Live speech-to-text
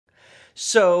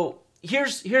So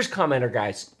here's commenter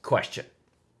guy's question.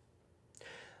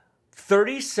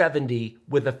 3070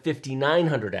 with a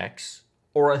 5900X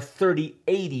or a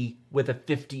 3080 with a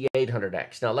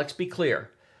 5800X. Now let's be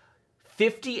clear.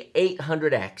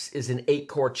 5800X is an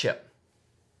 8-core chip.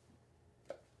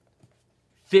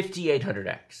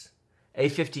 5800X. A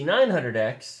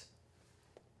 5900X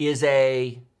is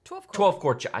a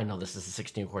 12-core chip. I know this is a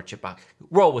 16-core chip.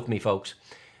 Roll with me, folks.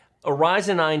 A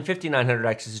Ryzen 9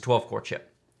 5900X is a 12-core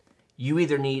chip. You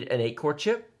either need an 8-core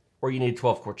chip or you need a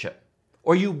 12-core chip.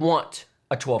 Or you want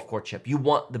a 12-core chip. You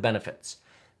want the benefits.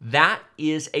 That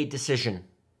is a decision.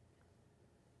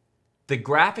 The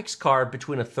graphics card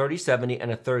between a 3070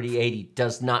 and a 3080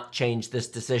 does not change this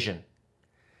decision.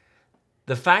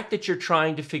 The fact that you're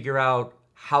trying to figure out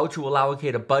how to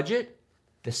allocate a budget,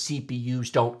 the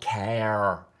CPUs don't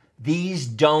care. These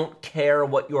don't care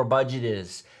what your budget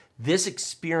is. This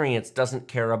experience doesn't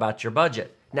care about your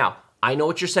budget. Now, I know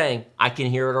what you're saying. I can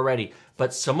hear it already.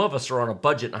 But some of us are on a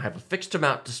budget and have a fixed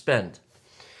amount to spend.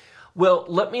 Well,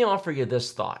 let me offer you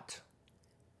this thought.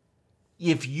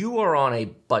 If you are on a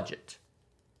budget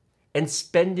and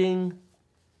spending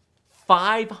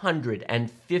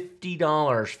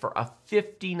 $550 for a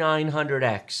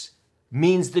 5900X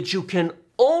means that you can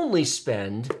only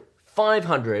spend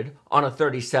 $500 on a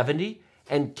 3070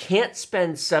 and can't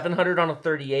spend $700 on a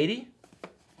 3080?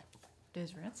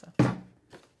 There's your answer.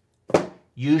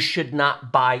 You should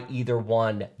not buy either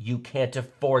one. You can't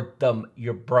afford them.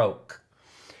 You're broke.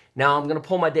 Now, I'm going to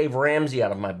pull my Dave Ramsey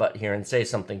out of my butt here and say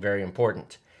something very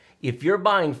important. If you're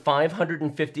buying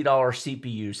 $550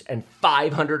 CPUs and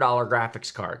 $500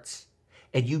 graphics cards,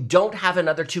 and you don't have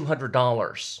another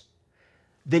 $200,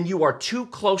 then you are too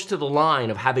close to the line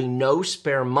of having no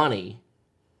spare money.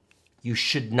 You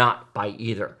should not buy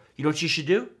either. You know what you should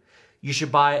do? You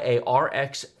should buy a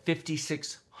RX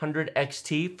 5600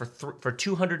 XT for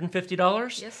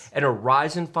 $250, yes, and a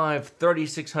Ryzen 5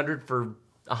 3600 for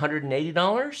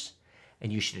 $180,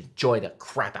 and you should enjoy the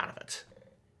crap out of it.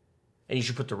 And you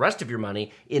should put the rest of your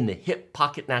money in the Hip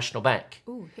Pocket National Bank.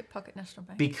 Ooh, Hip Pocket National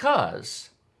Bank. Because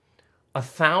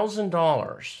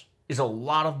 $1,000 is a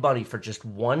lot of money for just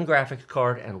one graphics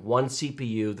card and one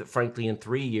CPU that, frankly, in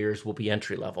 3 years will be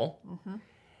entry level. Mm-hmm.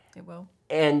 It will.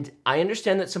 And I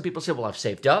understand that some people say, well, I've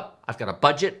saved up, I've got a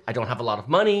budget, I don't have a lot of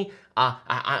money,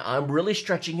 I'm really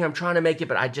stretching here, I'm trying to make it,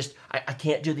 but I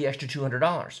can't do the extra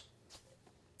 $200.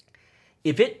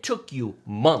 If it took you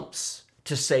months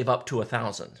to save up to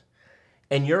 $1,000,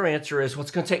 and your answer is, well,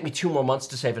 it's going to take me 2 more months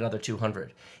to save another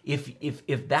 $200.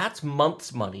 If that's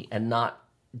months' money and not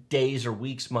days or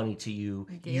weeks' money to you,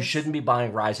 yes, you shouldn't be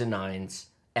buying Ryzen 9s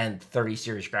and 30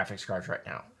 series graphics cards right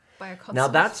now. Now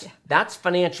that's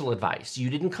financial advice. You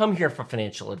didn't come here for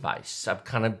financial advice. I'm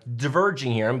kind of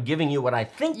diverging here. I'm giving you what I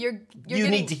think you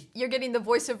need to. You're getting the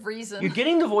voice of reason. You're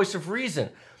getting the voice of reason.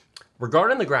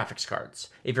 Regarding the graphics cards,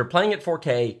 if you're playing at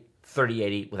 4K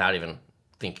 3080 without even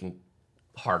thinking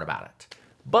hard about it.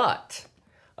 But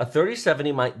a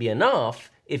 3070 might be enough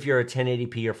if you're a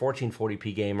 1080p or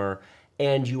 1440p gamer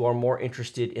and you are more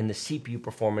interested in the CPU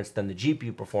performance than the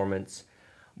GPU performance.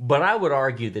 But I would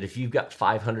argue that if you've got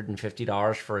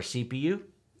 $550 for a CPU,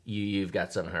 you've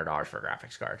got $700 for a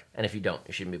graphics card. And if you don't,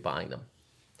 you shouldn't be buying them.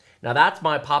 Now that's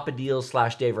my Papa Deals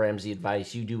 / Dave Ramsey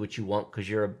advice. You do what you want because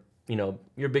you're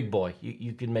a big boy.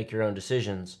 You can make your own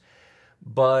decisions.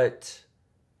 But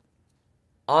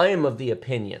I am of the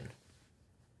opinion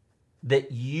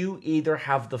that you either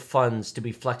have the funds to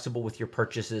be flexible with your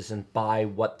purchases and buy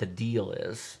what the deal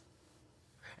is.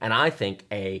 And I think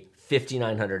a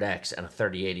 5900X and a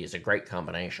 3080 is a great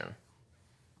combination.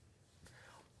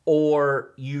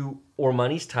 Or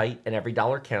money's tight and every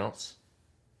dollar counts.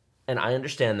 And I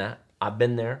understand that. I've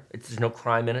been there. There's no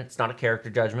crime in it. It's not a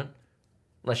character judgment.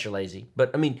 Unless you're lazy.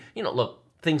 But I mean, look,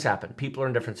 things happen. People are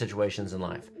in different situations in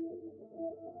life.